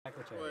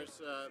parliamentary.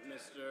 Of course,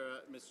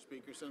 Mr.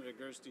 Speaker, Senator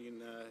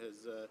Gerstein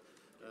has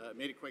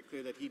made it quite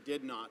clear that he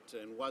did not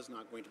and was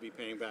not going to be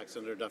paying back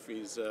Senator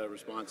Duffy's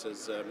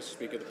responses. Mr.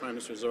 Speaker, the Prime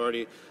Minister has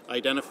already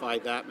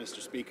identified that,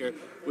 Mr. Speaker.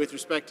 With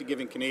respect to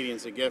giving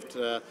Canadians a gift,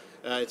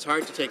 it's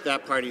hard to take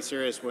that party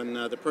serious when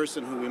the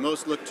person who we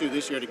most look to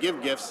this year to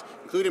give gifts,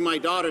 including my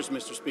daughters,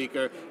 Mr.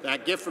 Speaker,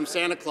 that gift from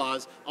Santa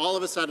Claus, all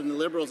of a sudden the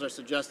Liberals are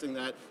suggesting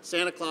that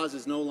Santa Claus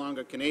is no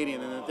longer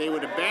Canadian and that they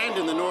would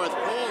abandon the North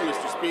Pole,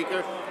 Mr.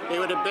 Speaker. They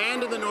would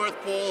abandon the North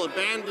Pole,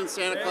 abandon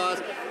Santa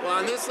Claus. Well,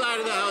 on this side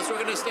of the House,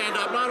 we're going to stand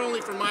up not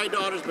only for my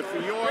daughters, but for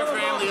your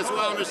family as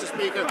well, Mr.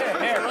 Speaker,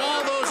 and for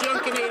all those young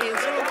Canadians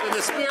in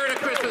the spirit of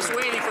Christmas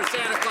waiting for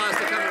Santa Claus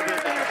to come and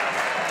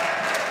visit.